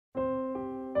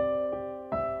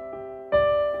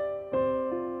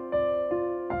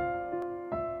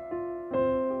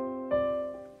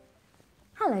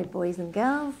Hello boys and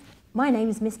girls, my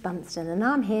name's Miss Bunston and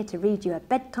I'm here to read you a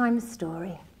bedtime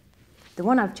story. The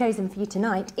one I've chosen for you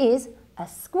tonight is A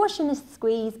Squash and a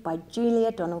Squeeze by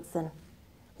Julia Donaldson.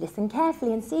 Listen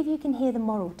carefully and see if you can hear the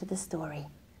moral to the story.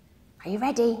 Are you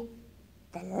ready?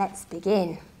 Then let's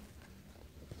begin.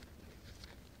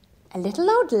 A little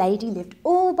old lady lived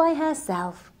all by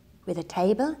herself, with a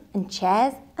table and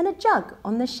chairs and a jug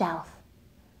on the shelf.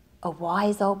 A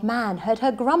wise old man heard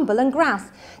her grumble and grouse.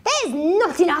 "There's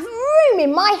not enough room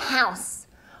in my house.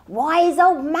 Wise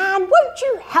old man, won't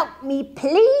you help me,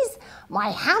 please?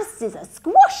 My house is a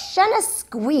squash and a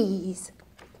squeeze."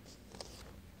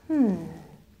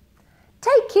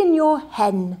 "Take in your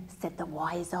hen," said the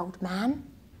wise old man.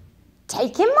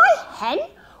 "Take in my hen?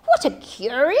 What a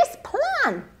curious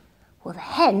plan." Well, the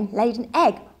hen laid an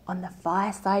egg on the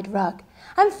fireside rug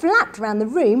and flapped round the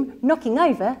room, knocking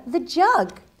over the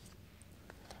jug.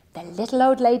 The little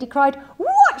old lady cried,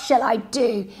 "What shall I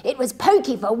do? It was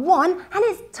pokey for one and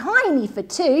it's tiny for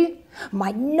two.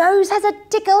 My nose has a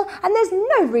tickle and there's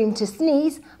no room to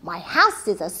sneeze. My house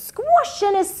is a squash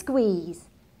and a squeeze."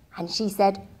 And she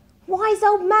said, "Wise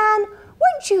old man,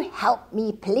 won't you help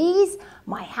me, please?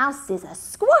 My house is a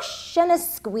squash and a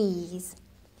squeeze."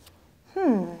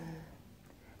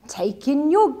 "Take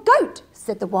in your goat,"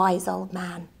 said the wise old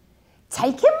man.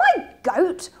 "Take in my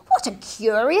goat? What a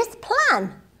curious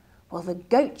plan." Well, the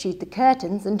goat chewed the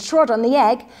curtains and trod on the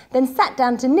egg, then sat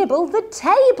down to nibble the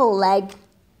table leg.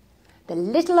 The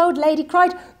little old lady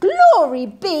cried, "Glory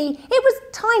be! It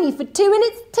was tiny for two and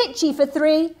it's titchy for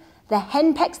three. The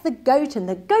hen pecks the goat and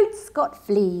the goat's got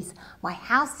fleas. My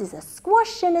house is a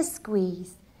squash and a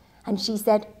squeeze." And she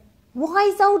said,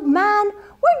 "Wise old man,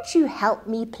 won't you help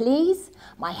me, please?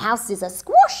 My house is a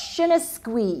squash and a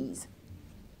squeeze."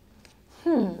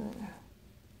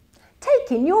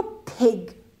 "Take in your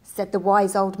pig," said the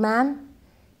wise old man.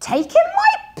 "Take in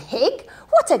my pig?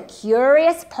 What a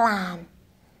curious plan."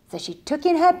 So she took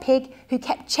in her pig, who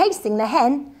kept chasing the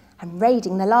hen and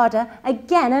raiding the larder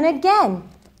again and again.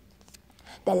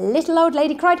 The little old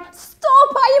lady cried, "Stop,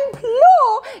 I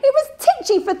implore! It was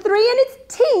titchy for three and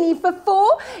it's teeny for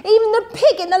four. Even the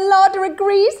pig in the larder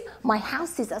agrees. My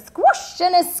house is a squash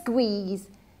and a squeeze."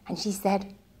 And she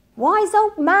said, "Wise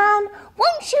old man,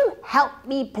 won't you help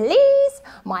me, please?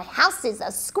 My house is a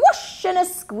squash and a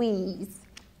squeeze."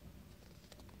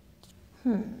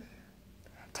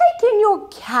 "Take in your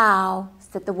cow,"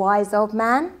 said the wise old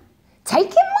man.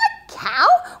 "Take in my cow?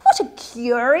 What a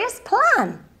curious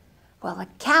plan." Well, the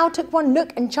cow took one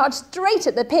look and charged straight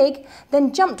at the pig,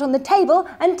 then jumped on the table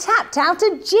and tapped out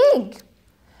a jig.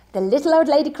 The little old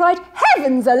lady cried,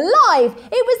 "Heavens alive!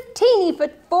 It was teeny for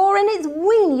four and it's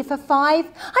weeny for five.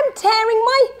 I'm tearing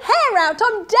my hair out,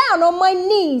 I'm down on my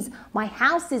knees. My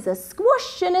house is a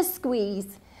squash and a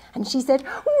squeeze." And she said,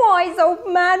 "Wise old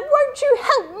man, won't you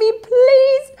help me,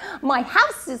 please? My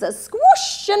house is a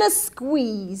squash and a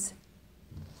squeeze."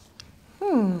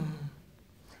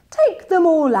 "Take them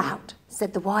all out,"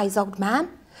 said the wise old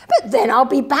man. "But then I'll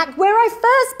be back where I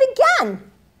first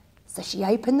began." So she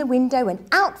opened the window and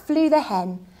out flew the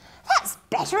hen. "That's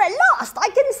better at last, I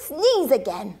can sneeze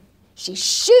again." She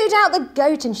shooed out the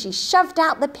goat and she shoved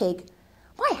out the pig.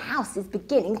 "My house is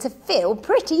beginning to feel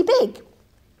pretty big."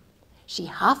 She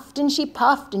huffed and she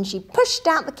puffed and she pushed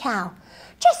out the cow.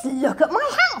 "Just look at my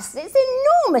house, it's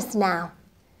enormous now."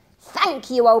 "Thank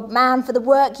you, old man, for the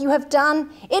work you have done.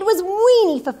 It was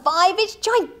weeny for five, it's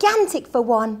gigantic for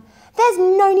one. There's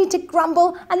no need to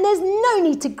grumble and there's no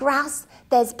need to grouse.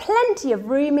 There's plenty of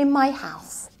room in my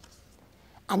house."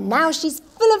 And now she's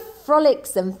full of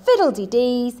frolics and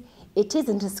fiddle-dee-dees. It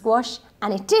isn't a squash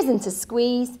and it isn't a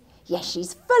squeeze. Yes,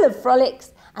 she's full of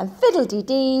frolics and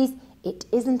fiddle-dee-dees. It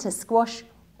isn't a squash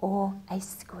or a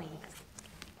squeeze.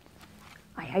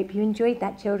 I hope you enjoyed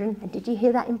that, children. And did you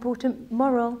hear that important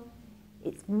moral?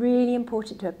 It's really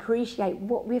important to appreciate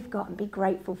what we've got and be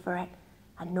grateful for it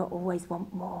and not always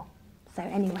want more. So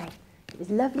anyway, it was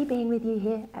lovely being with you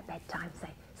here at bedtime. So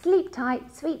sleep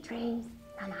tight, sweet dreams.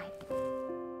 Night-night.